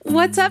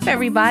What's up,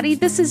 everybody?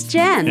 This is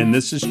Jen. And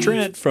this is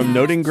Trent from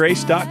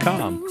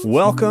notinggrace.com.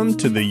 Welcome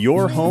to the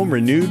Your Home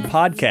Renewed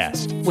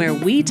podcast, where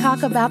we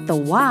talk about the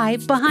why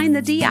behind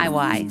the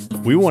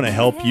DIY. We want to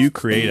help you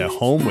create a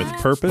home with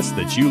purpose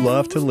that you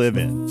love to live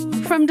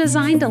in. From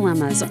design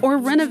dilemmas or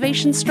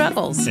renovation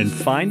struggles. And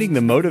finding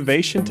the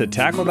motivation to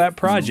tackle that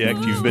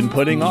project you've been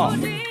putting off.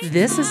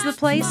 This is the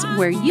place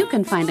where you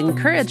can find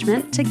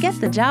encouragement to get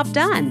the job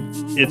done.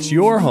 It's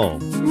your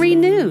home.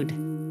 Renewed.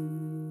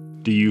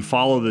 Do you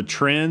follow the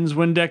trends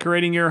when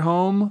decorating your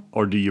home,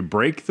 or do you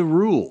break the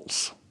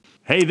rules?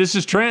 Hey, this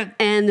is Trent.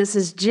 And this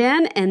is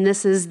Jen, and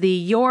this is the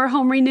Your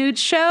Home Renewed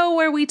show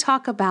where we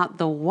talk about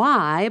the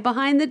why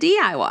behind the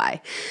DIY.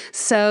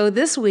 So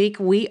this week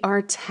we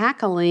are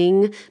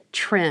tackling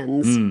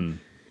trends and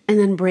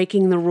then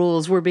breaking the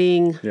rules. We're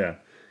being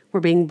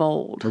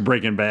bold. We're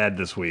breaking bad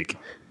this week.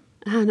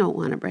 I don't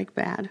want to break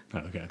bad.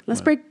 Okay. Let's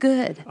break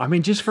good. I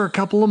mean, just for a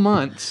couple of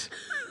months.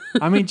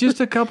 Just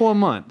a couple of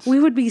months. We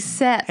would be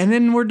set. And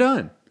then we're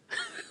done.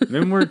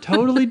 Then we're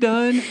totally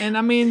done. And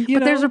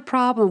But there's a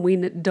problem. We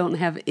don't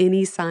have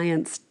any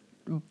science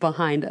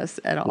behind us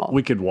at all.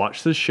 We could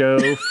watch the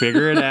show,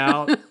 figure it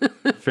out,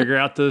 figure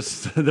out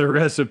the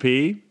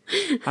recipe.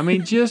 We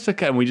just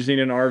need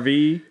an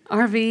RV.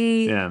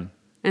 RV. Yeah.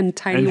 And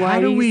tiny whities.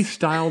 How do we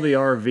style the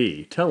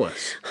RV? Tell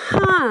us.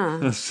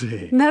 Let's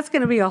see. That's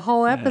going to be a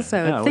whole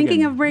episode. Yeah,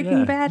 Thinking of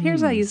Breaking Bad,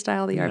 here's how you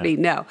style the RV.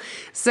 No.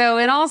 So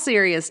in all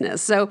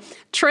seriousness,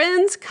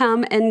 trends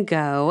come and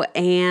go,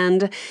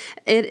 and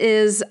it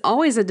is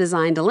always a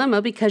design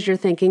dilemma because you're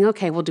thinking,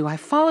 okay, well, do I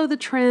follow the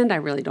trend? I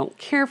really don't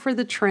care for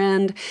the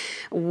trend.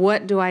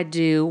 What do I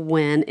do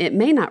when it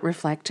may not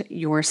reflect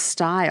your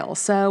style?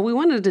 So we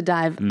wanted to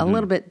dive a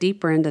little bit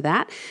deeper into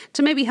that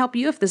to maybe help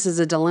you if this is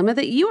a dilemma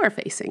that you are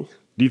facing.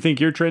 Do you think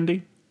you're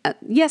trendy?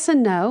 Yes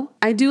and no.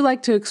 I do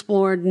like to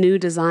explore new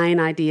design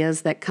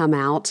ideas that come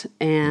out.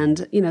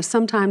 And,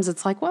 sometimes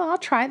it's like, well, I'll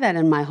try that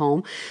in my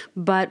home.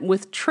 But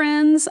with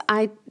trends,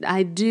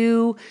 I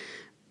do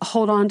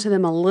hold on to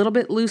them a little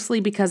bit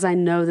loosely because I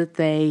know that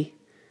they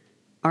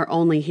are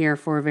only here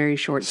for a very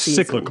short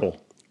season.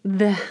 Cyclical.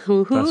 That's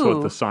That's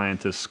what the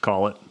scientists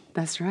call it.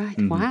 That's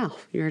right. Wow.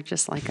 You're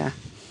just like an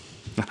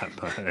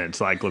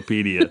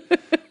encyclopedia.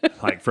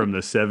 Like from the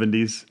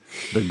 70s,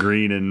 the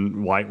green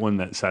and white one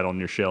that sat on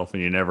your shelf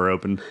and you never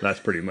opened. That's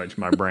pretty much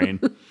my brain.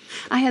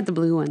 I had the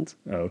blue ones.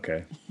 Oh,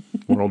 okay.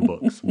 World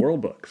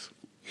books.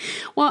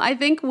 Well, I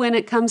think when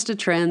it comes to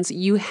trends,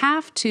 you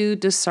have to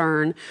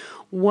discern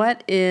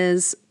what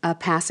is a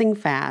passing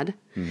fad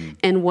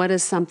and what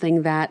is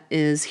something that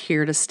is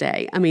here to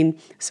stay.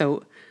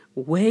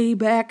 Way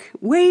back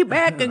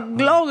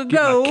long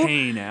ago, Get my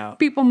cane out.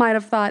 People might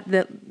have thought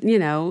that,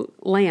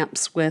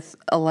 lamps with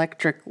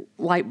electric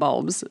light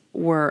bulbs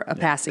were a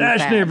passing fad.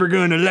 That's never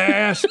going to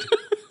last.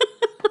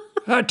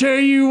 I tell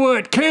you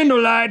what,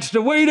 candlelight's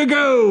the way to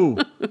go.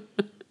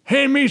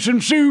 Hand me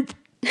some soup.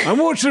 I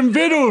want some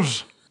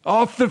victuals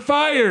off the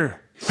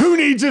fire. Who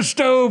needs a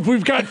stove?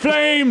 We've got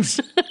flames.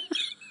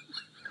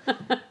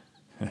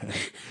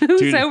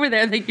 Who's over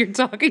there that you're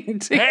talking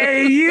to?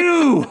 Hey,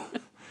 you!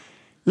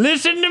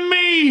 Listen to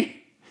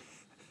me.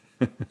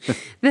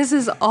 This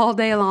is all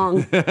day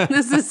long.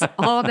 This is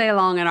all day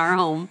long in our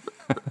home.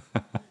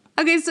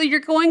 Okay, so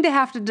you're going to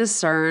have to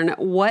discern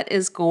what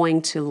is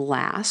going to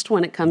last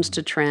when it comes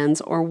to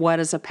trends or what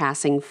is a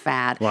passing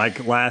fad.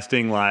 Like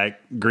lasting like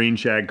green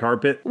shag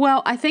carpet?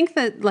 Well, I think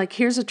that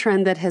here's a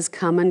trend that has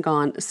come and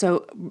gone.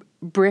 So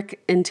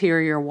brick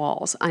interior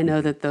walls. I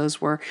know that those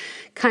were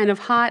kind of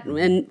hot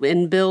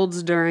in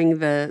builds during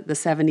the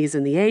 70s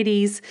and the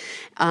 80s.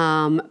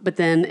 But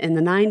then in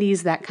the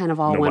 90s, that kind of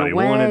all went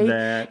away. Wanted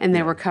that. And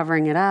they were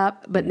covering it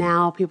up. But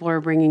now people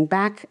are bringing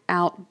back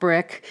out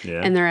brick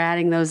and they're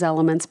adding those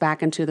elements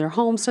back into their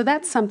home. So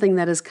that's something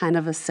that is kind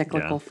of a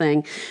cyclical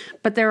thing.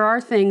 But there are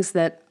things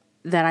that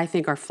I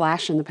think are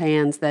flash in the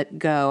pans that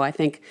go. I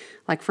think,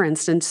 like, for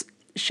instance,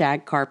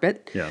 shag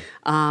carpet. Yeah.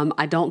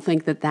 I don't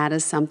think that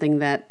is something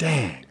that...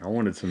 Dang, I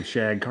wanted some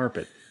shag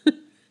carpet.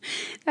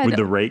 With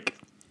the rake?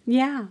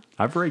 Yeah.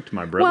 I've raked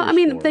my brother's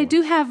floor they once.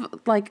 do have,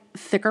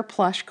 thicker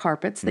plush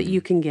carpets that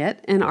you can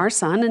get. And our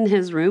son, in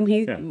his room,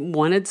 he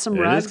wanted some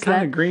rugs. It's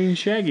kind of green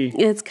shaggy.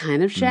 It's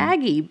kind of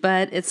shaggy,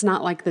 but it's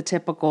not like the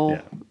typical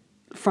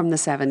from the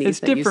 70s It's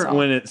that you different saw.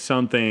 when it's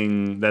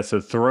something that's a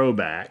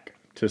throwback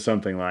to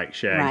something like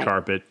shag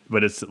carpet,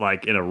 but it's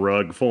like in a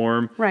rug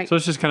form. Right. So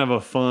it's just kind of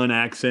a fun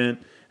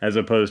accent as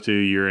opposed to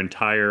your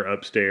entire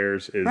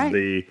upstairs is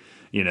the,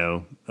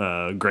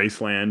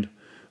 Graceland.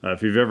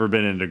 If you've ever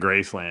been into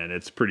Graceland,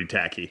 it's pretty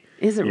tacky.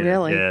 Is it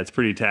really? Yeah, it's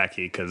pretty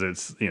tacky because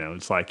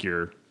it's like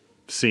you're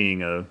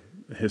seeing a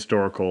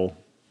historical.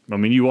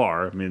 You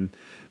are.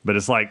 But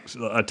it's like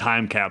a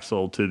time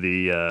capsule to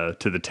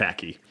the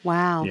tacky.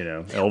 Wow.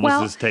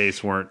 Elvis's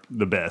tastes weren't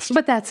the best.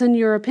 But that's in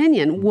your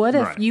opinion. What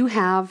if Right. you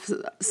have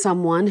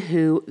someone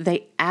who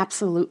they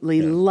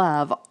absolutely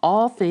love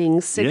all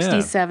things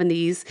 60s,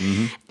 70s,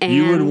 and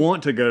You would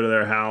want to go to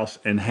their house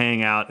and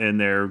hang out in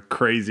their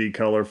crazy,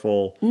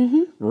 colorful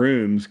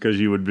rooms because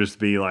you would just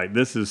be like,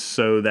 this is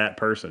so that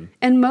person.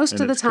 and most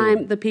of the it's time,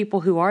 cool. the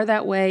people who are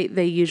that way,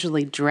 they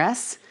usually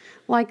dress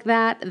like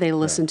that. They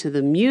listen to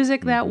the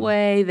music that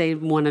way. They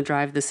want to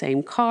drive the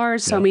same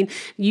cars. So, I mean,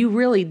 you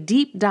really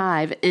deep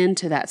dive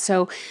into that.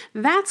 So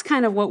that's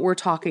kind of what we're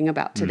talking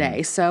about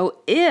today. So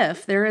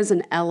if there is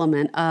an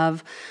element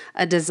of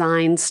a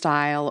design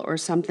style or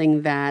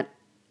something that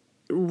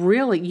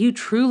really you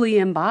truly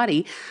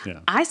embody,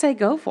 I say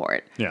go for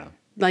it. Yeah.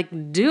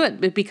 Like do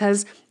it,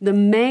 because the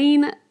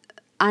main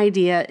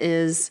idea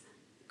is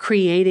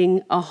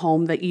creating a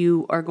home that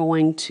you are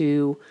going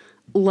to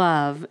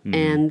love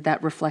and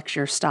that reflects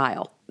your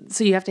style.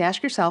 So you have to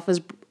ask yourself,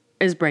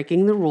 is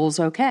breaking the rules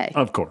okay?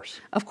 Of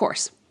course. Of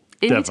course.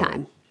 Anytime.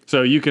 Definitely.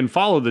 So you can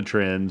follow the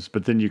trends,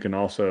 but then you can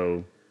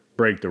also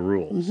break the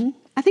rules.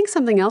 I think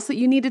something else that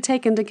you need to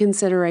take into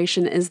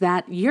consideration is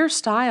that your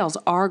styles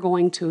are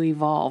going to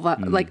evolve.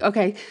 Like,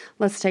 okay,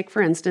 let's take,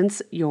 for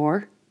instance,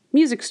 your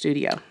music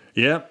studio.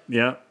 Yep.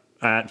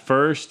 At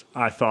first,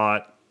 I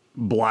thought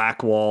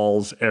black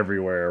walls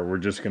everywhere were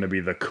just going to be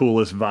the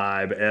coolest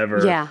vibe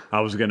ever. Yeah.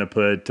 I was going to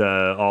put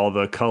all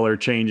the color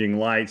changing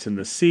lights in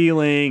the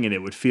ceiling, and it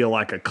would feel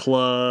like a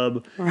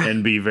club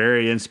and be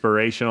very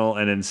inspirational.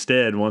 And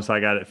instead, once I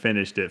got it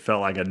finished, it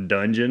felt like a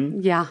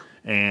dungeon. Yeah.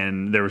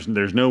 And there's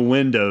no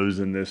windows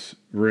in this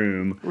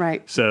room.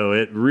 Right. So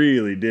it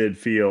really did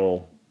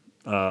feel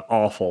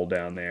awful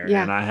down there.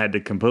 Yeah. And I had to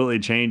completely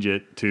change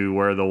it to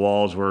where the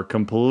walls were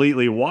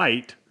completely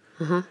white.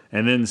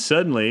 And then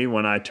suddenly,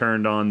 when I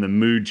turned on the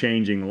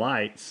mood-changing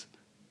lights,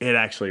 it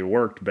actually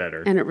worked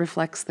better. And it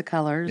reflects the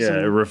colors.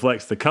 Yeah, it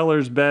reflects the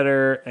colors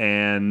better,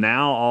 and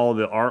now all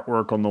the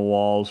artwork on the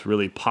walls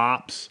really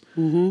pops,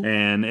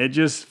 and it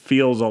just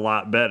feels a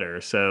lot better.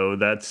 So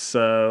that's,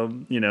 I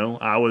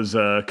was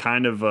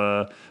kind of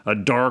a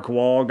dark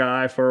wall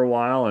guy for a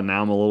while, and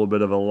now I'm a little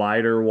bit of a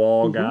lighter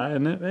wall guy,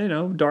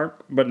 and,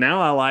 dark. But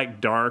now I like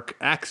dark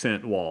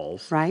accent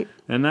walls. Right.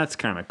 And that's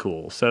kind of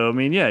cool. So, I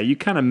mean, you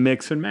kind of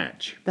mix and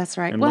match. That's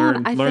right. And Well,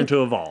 learn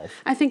to evolve.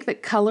 I think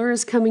that color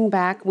is coming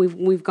back.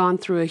 We've gone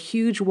through a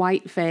huge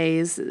white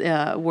phase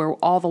where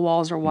all the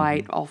walls are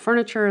white, all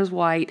furniture is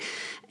white,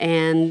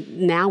 and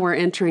now we're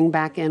entering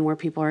back in where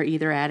people are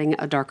either adding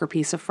a darker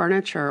piece of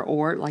furniture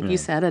or, like you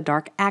said, a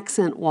dark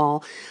accent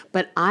wall.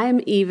 But I'm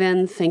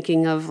even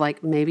thinking of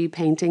like maybe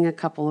painting a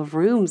couple of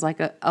rooms like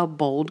a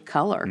bold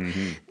color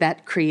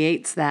that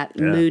creates that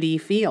moody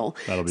feel.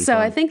 That'll be so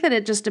fun. I think that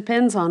it just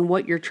depends on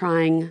what you're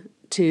trying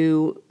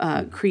to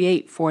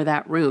create for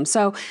that room.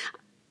 So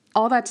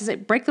all that to say,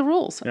 break the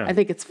rules. Yeah. I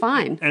think it's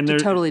fine to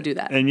totally do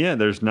that.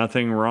 And there's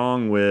nothing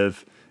wrong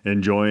with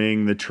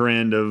enjoying the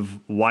trend of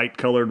white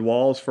colored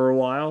walls for a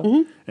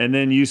while. And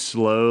then you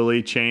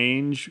slowly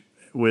change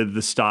with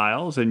the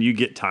styles and you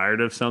get tired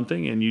of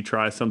something and you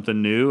try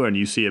something new and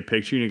you see a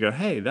picture and you go,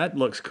 hey, that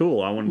looks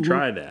cool. I want to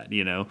try that,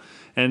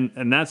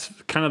 And that's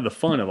kind of the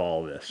fun of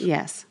all this.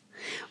 Yes.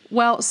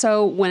 Well,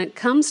 so when it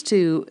comes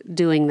to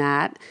doing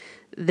that,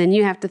 then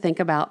you have to think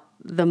about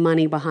the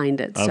money behind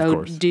it. Of So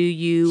course. do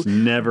you It's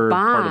never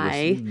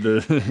buy part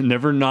of the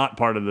never not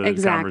part of the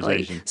exactly?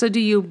 conversation. So do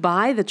you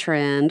buy the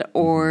trend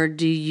or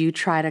do you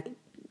try to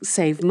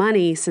save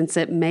money since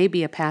it may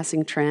be a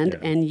passing trend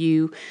and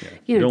you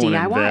don't want to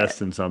DIY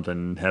invest it? in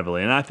something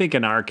heavily. And I think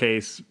in our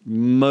case,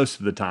 most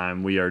of the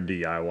time we are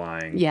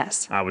DIYing.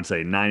 Yes. I would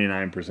say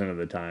 99% of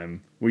the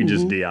time we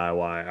just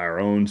DIY our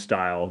own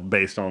style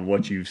based on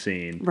what you've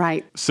seen.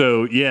 Right.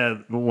 So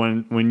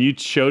when you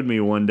showed me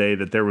one day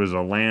that there was a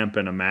lamp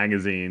in a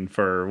magazine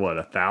for what,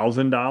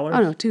 $1,000?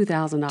 Oh no, $2,000.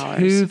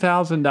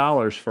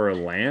 $2,000 for a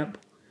lamp?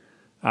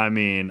 I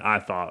mean, I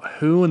thought,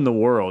 who in the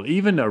world,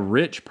 even a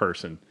rich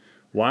person,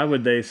 why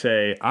would they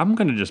say, I'm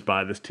going to just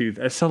buy this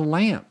it's a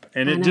lamp.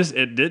 And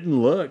it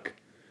didn't look.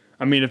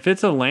 I mean, if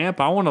it's a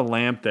lamp, I want a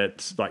lamp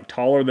that's like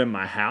taller than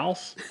my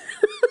house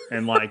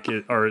and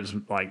or it's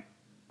like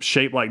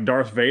shaped like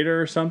Darth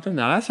Vader or something.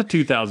 Now that's a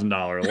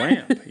 $2,000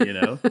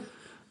 lamp,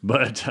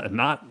 but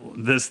not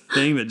this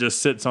thing that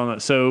just sits on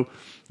it. So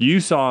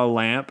you saw a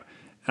lamp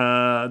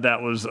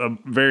that was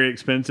very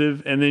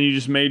expensive and then you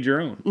just made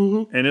your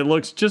own and it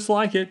looks just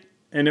like it.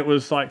 And it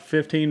was like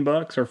 $15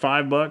 or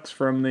 $5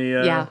 from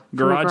the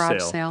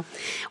garage sale.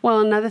 Well,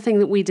 another thing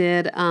that we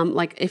did,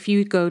 like if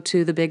you go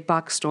to the big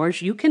box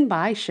stores, you can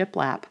buy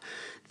shiplap.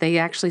 They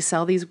actually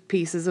sell these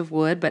pieces of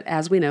wood, but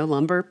as we know,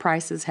 lumber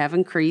prices have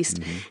increased.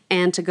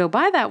 And to go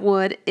buy that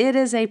wood, it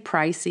is a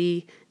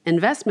pricey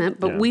investment,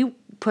 but we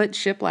put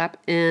shiplap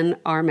in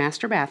our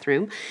master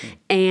bathroom,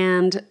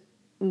 and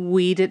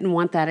we didn't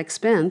want that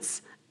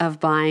expense of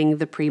buying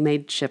the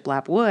pre-made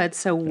shiplap wood.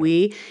 So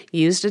we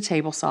used a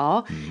table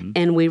saw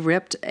and we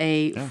ripped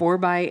a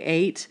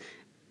 4x8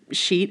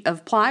 sheet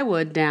of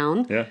plywood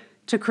down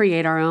to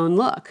create our own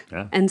look.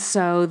 Yeah. And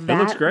so that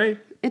looks great.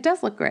 It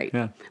does look great.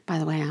 Yeah. By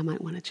the way, I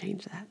might want to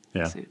change that.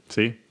 Yeah. soon.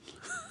 See?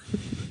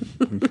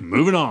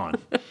 Moving on.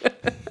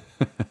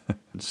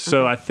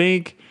 So I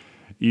think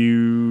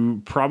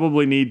you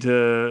probably need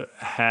to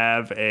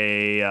have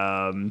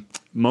a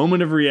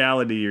moment of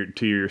reality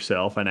to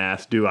yourself and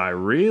ask, do I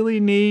really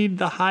need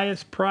the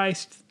highest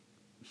priced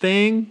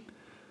thing?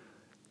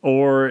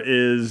 Or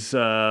is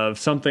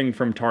something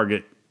from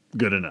Target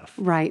good enough?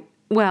 Right.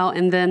 Well,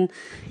 and then,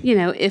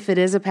 if it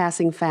is a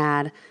passing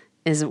fad,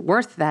 is it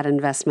worth that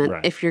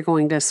investment if you're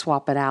going to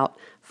swap it out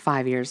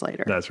 5 years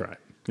later? That's right.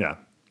 Yeah.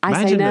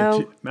 I say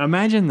no.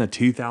 Imagine the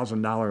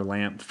 $2,000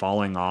 lamp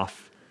falling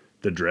off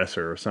the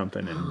dresser or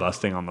something and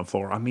busting on the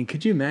floor. I mean,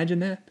 could you imagine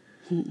that?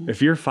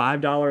 If your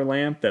 $5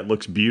 lamp that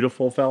looks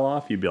beautiful fell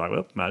off, you'd be like,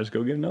 well, might just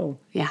go get another one.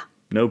 Yeah.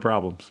 No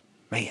problems.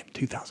 Man,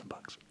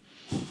 $2,000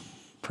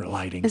 for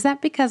lighting. Is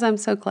that because I'm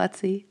so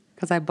klutzy?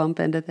 Because I bump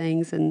into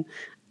things and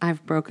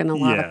I've broken a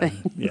lot of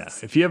things? Yeah.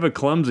 If you have a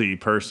clumsy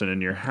person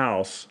in your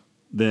house,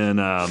 then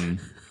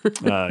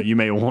you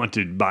may want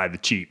to buy the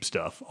cheap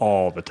stuff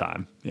all the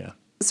time. Yeah.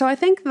 So I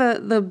think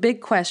the big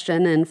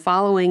question in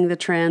following the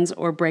trends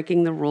or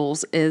breaking the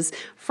rules is,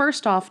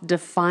 first off,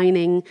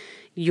 defining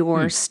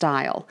your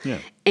style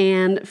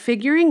and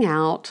figuring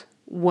out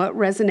what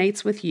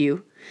resonates with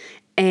you.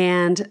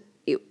 And,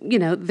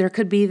 there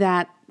could be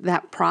that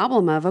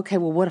problem of, okay,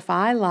 well, what if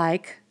I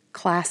like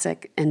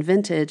classic and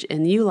vintage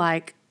and you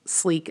like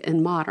sleek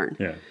and modern?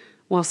 Yeah.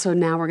 Well, so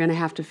now we're going to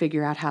have to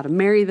figure out how to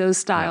marry those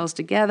styles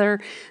together.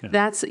 Yeah.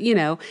 That's,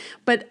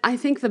 but I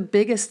think the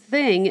biggest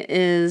thing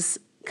is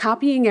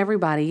copying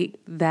everybody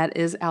that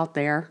is out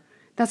there.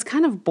 That's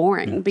kind of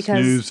boring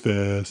because snooze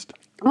fest.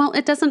 Well,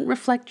 it doesn't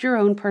reflect your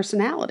own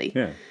personality.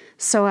 Yeah.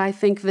 So I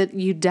think that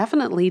you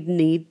definitely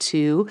need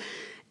to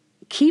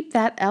keep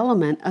that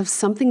element of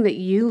something that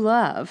you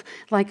love.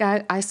 Like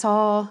I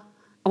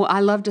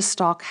love to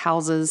stalk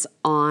houses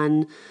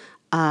on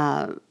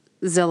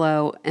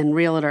Zillow and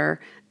Realtor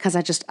because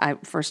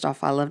first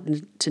off, I love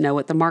to know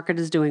what the market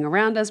is doing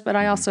around us, but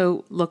I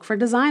also look for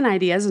design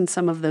ideas in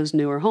some of those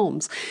newer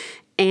homes.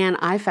 And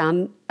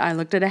I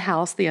looked at a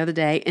house the other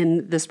day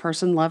and this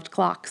person loved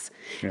clocks.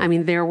 Yeah. I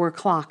mean, there were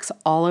clocks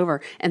all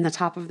over. And the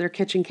top of their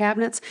kitchen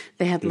cabinets,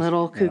 they had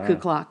little cuckoo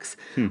clocks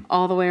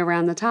all the way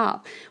around the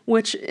top,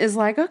 which is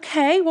like,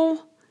 okay,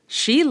 well,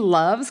 she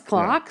loves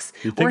clocks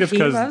or he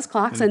loves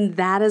clocks and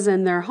that is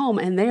in their home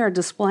and they are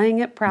displaying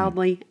it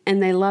proudly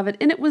and they love it.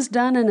 And it was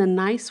done in a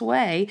nice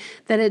way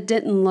that it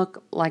didn't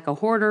look like a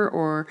hoarder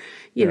or,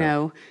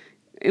 it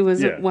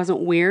wasn't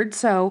weird.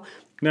 So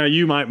now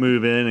you might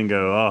move in and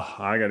go, oh,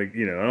 I got to,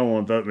 I don't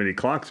want that many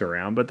clocks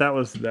around, but that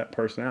was that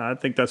person. I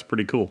think that's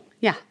pretty cool.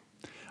 Yeah.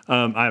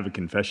 I have a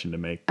confession to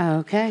make.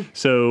 Okay.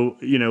 So,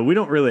 we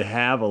don't really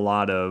have a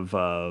lot of,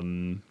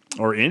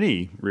 or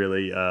any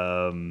really,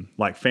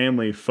 like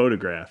family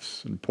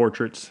photographs and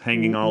portraits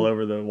hanging all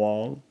over the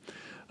wall.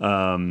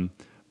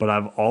 But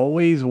I've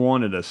always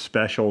wanted a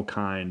special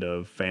kind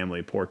of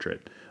family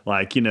portrait.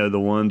 Like, the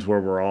ones where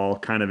we're all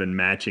kind of in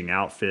matching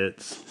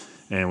outfits.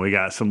 And we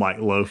got some like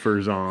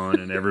loafers on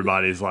and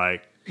everybody's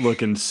like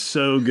looking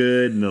so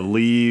good in the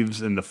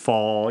leaves in the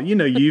fall.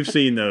 You've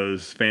seen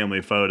those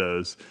family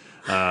photos.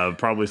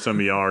 Probably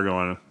some of y'all are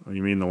going, oh,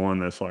 you mean the one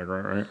that's like,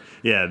 right?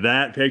 Yeah,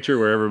 that picture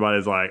where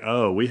everybody's like,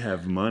 oh, we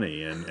have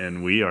money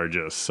and we are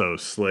just so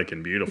slick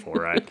and beautiful,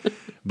 right?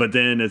 But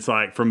then it's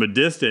like from a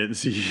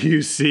distance,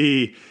 you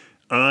see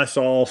us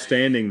all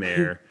standing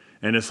there.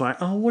 And it's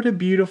like, oh, what a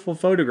beautiful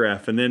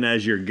photograph. And then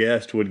as your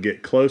guest would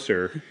get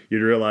closer,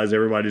 you'd realize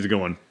everybody's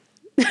going,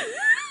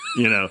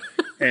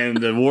 and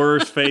the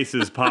worst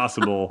faces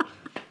possible.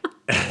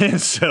 And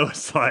so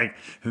it's like,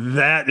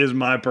 that is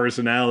my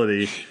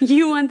personality.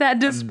 You want that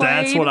displayed?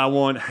 That's what I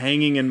want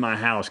hanging in my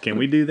house. Can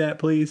we do that,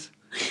 please?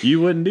 You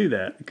wouldn't do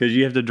that because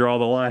you have to draw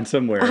the line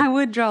somewhere. I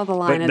would draw the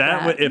line at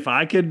that. If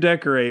I could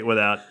decorate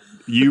without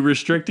you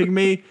restricting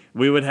me,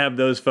 we would have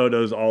those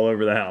photos all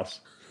over the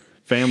house.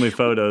 Family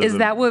photos. Is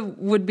that what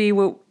would be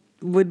what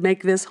would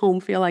make this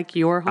home feel like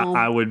your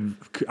home?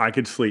 I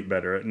could sleep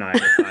better at night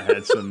if I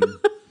had some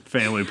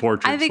family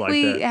portraits like that. I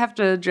think we have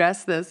to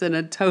address this in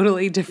a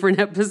totally different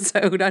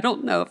episode. I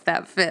don't know if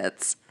that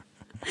fits.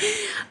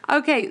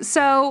 Okay,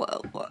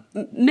 so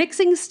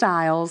mixing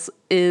styles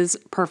is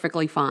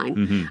perfectly fine.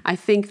 Mm-hmm. I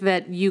think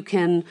that you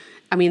can,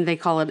 they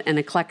call it an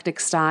eclectic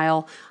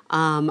style.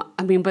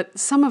 But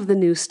some of the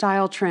new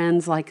style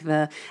trends like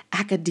the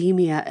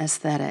academia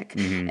aesthetic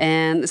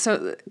and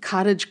so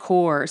cottage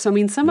core. So,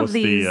 some of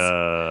these.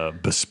 The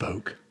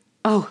bespoke?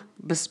 Oh,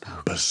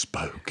 bespoke.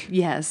 Bespoke.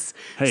 Yes.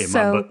 Hey,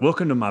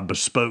 welcome to my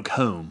bespoke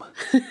home.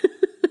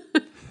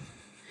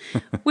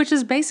 Which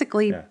is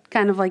basically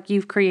kind of like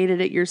you've created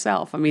it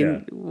yourself.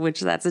 Which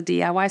that's a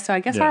DIY. So I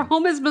guess our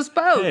home is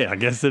bespoke. Hey, I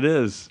guess it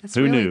is. That's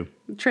Who really knew?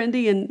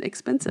 Trendy and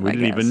expensive, We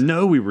didn't even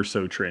know we were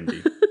so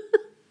trendy.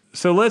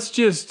 So let's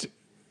just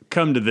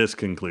come to this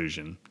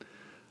conclusion.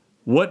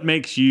 What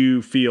makes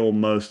you feel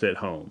most at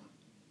home?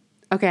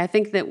 Okay, I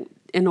think that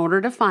in order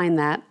to find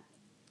that,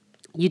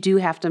 you do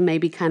have to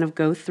maybe kind of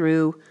go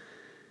through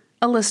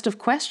a list of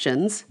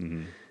questions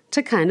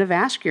to kind of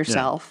ask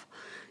yourself,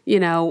 you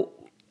know,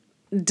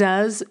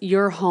 does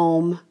your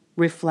home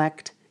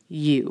reflect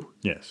you?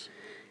 Yes.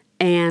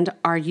 And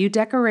are you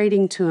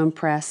decorating to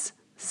impress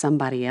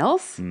somebody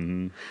else?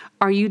 Mm-hmm.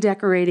 Are you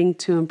decorating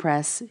to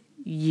impress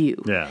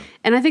you? Yeah.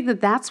 And I think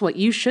that that's what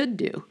you should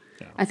do.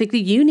 Yeah. I think that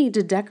you need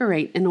to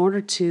decorate in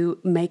order to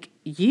make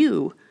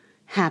you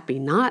happy,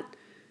 not,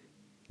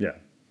 Yeah.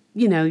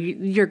 you know,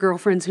 your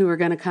girlfriends who are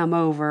going to come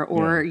over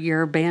or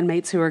your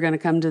bandmates who are going to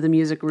come to the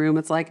music room.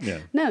 It's like,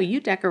 no, you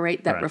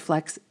decorate that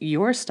reflects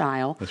your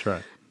style. That's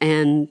right.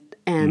 And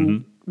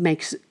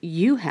makes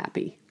you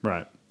happy.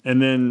 Right.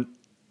 And then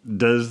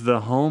does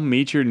the home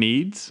meet your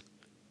needs?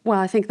 Well,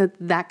 I think that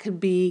that could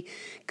be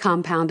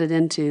compounded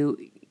into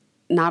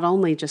not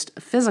only just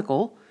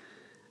physical,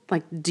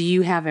 like, do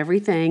you have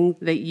everything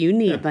that you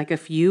need? Yeah. Like,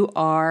 if you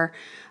are,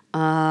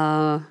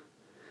 I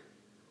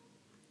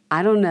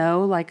don't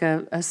know, like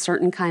a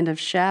certain kind of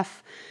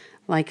chef,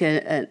 like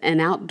an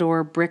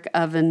outdoor brick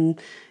oven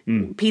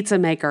pizza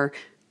maker,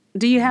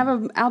 do you have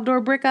an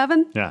outdoor brick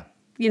oven? Yeah.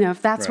 You know,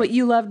 if that's what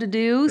you love to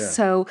do. Yeah.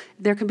 So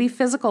there can be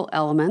physical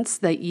elements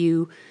that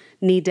you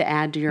need to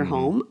add to your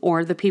home,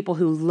 or the people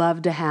who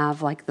love to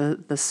have like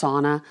the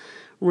sauna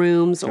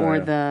rooms or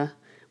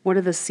what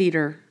are the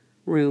cedar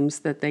rooms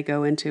that they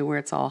go into where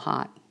it's all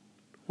hot?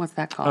 What's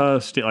that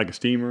called? Like a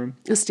steam room?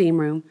 A steam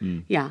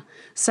room. Yeah.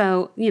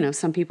 So, you know,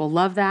 some people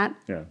love that.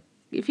 Yeah.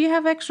 If you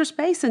have extra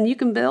space and you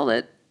can build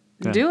it,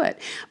 do it.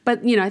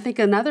 But, you know, I think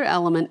another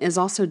element is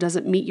also, does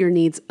it meet your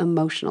needs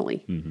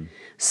emotionally? Mm-hmm.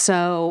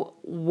 So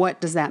what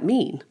does that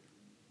mean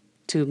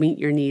to meet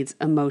your needs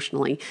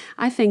emotionally?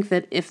 I think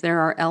that if there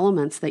are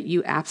elements that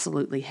you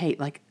absolutely hate,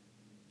 like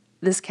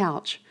this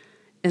couch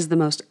is the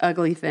most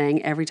ugly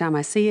thing. Every time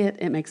I see it,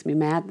 it makes me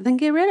mad. Then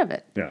get rid of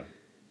it. Yeah.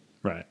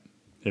 Right.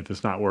 If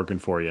it's not working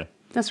for you.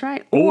 That's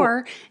right.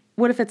 Or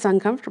what if it's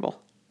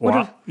uncomfortable?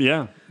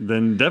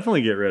 Then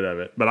definitely get rid of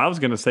it. But I was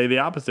going to say the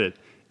opposite.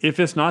 If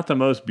it's not the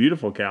most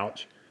beautiful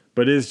couch,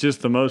 but is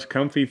just the most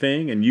comfy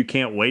thing and you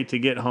can't wait to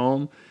get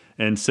home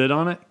and sit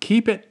on it,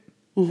 keep it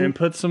and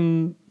put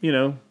some, you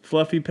know,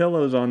 fluffy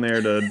pillows on there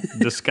to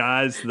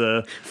disguise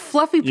the...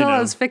 Fluffy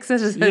pillows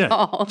fixes it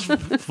all.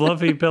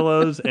 Fluffy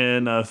pillows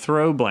and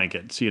throw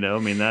blankets, you know. I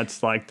mean,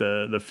 that's like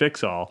the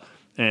fix-all.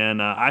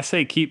 And I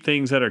say keep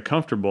things that are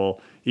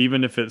comfortable,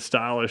 even if it's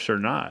stylish or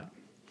not.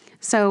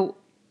 So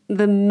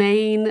the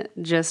main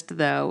gist,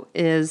 though,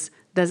 is...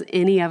 does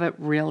any of it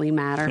really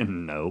matter?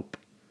 Nope.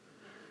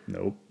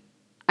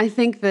 I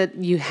think that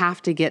you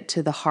have to get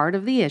to the heart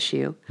of the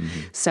issue. Mm-hmm.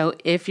 So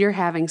if you're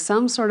having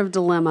some sort of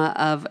dilemma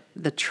of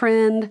the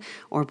trend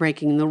or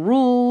breaking the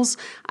rules,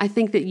 I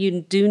think that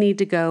you do need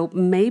to go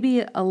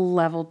maybe a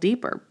level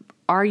deeper.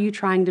 Are you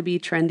trying to be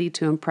trendy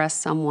to impress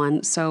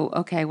someone? So,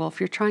 okay, well, if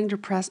you're trying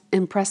to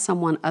impress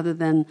someone other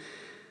than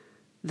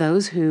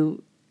those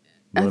who...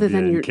 other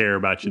than care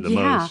about you the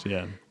most,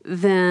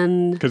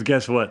 then... because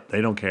guess what?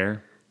 They don't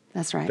care.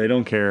 That's right. They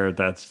don't care if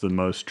that's the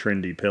most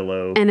trendy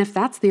pillow. And if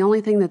that's the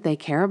only thing that they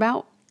care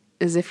about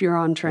is if you're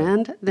on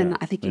trend, then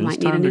I think you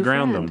might need a new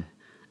friend.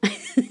 It's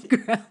time to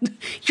ground them.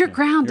 You're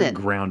grounded. You're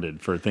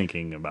grounded for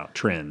thinking about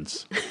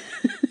trends.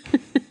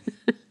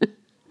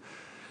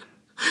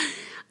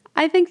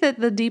 I think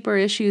that the deeper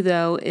issue,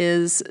 though,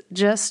 is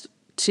just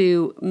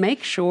to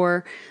make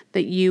sure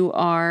that you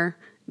are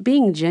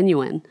being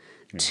genuine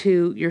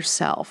to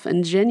yourself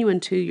and genuine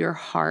to your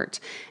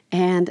heart.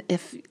 And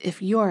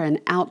if you are an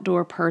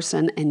outdoor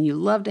person and you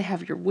love to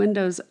have your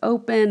windows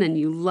open and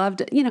you love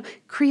to, you know,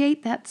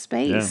 create that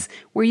space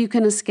where you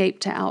can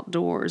escape to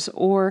outdoors.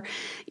 Or,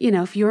 you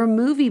know, if you're a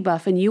movie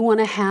buff and you want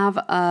to have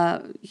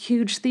a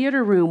huge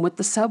theater room with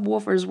the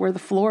subwoofers where the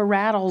floor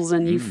rattles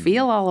and you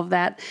feel all of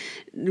that,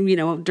 you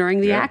know,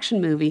 during the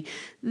action movie,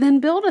 then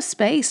build a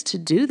space to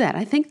do that.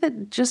 I think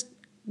that just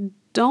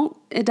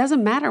it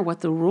doesn't matter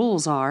what the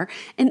rules are.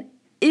 And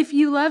if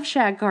you love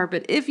shag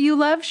carpet, if you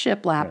love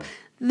shiplap,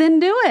 then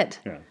do it.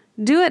 Yeah.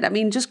 Do it. I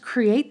mean, just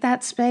create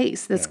that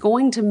space that's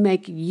going to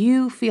make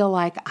you feel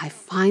like, I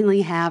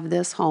finally have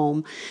this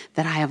home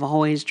that I have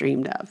always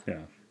dreamed of. Yeah.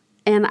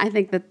 And I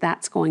think that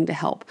that's going to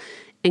help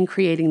in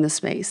creating the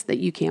space that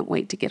you can't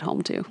wait to get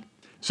home to.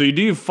 So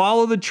do you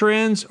follow the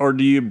trends or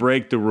do you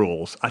break the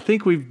rules? I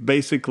think we've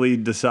basically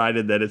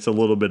decided that it's a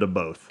little bit of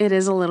both. It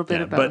is a little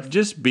bit of both. But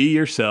just be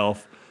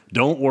yourself.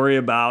 Don't worry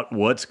about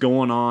what's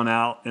going on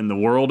out in the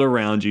world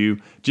around you.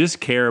 Just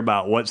care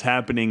about what's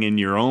happening in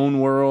your own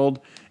world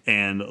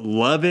and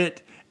love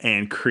it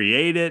and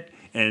create it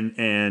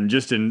and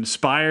just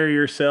inspire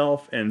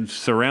yourself and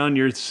surround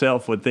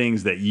yourself with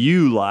things that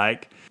you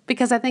like.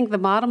 Because I think the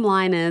bottom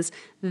line is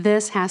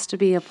this has to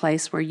be a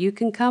place where you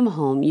can come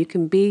home, you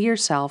can be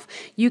yourself,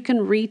 you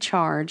can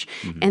recharge,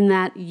 and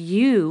that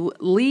you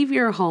leave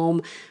your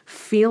home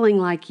feeling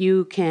like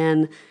you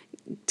can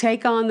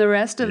take on the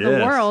rest of the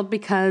world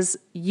because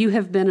you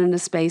have been in a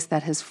space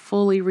that has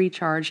fully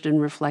recharged and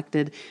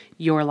reflected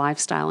your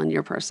lifestyle and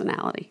your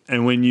personality.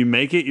 And when you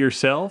make it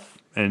yourself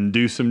and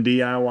do some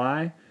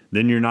DIY,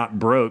 then you're not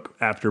broke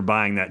after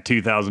buying that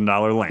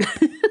 $2,000 lamp.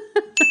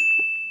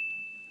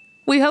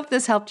 We hope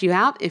this helped you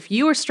out. If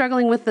you are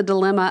struggling with the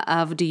dilemma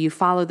of do you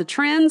follow the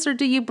trends or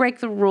do you break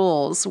the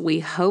rules,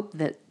 we hope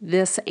that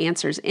this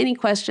answers any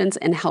questions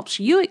and helps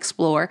you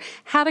explore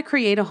how to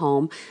create a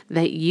home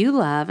that you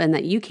love and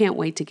that you can't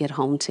wait to get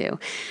home to.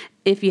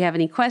 If you have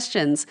any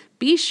questions,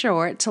 be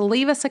sure to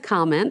leave us a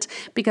comment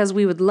because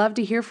we would love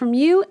to hear from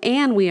you,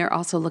 and we are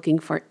also looking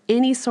for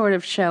any sort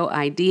of show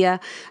idea.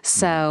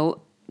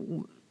 So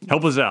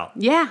help us out.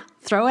 Yeah,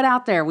 throw it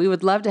out there. We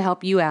would love to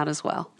help you out as well.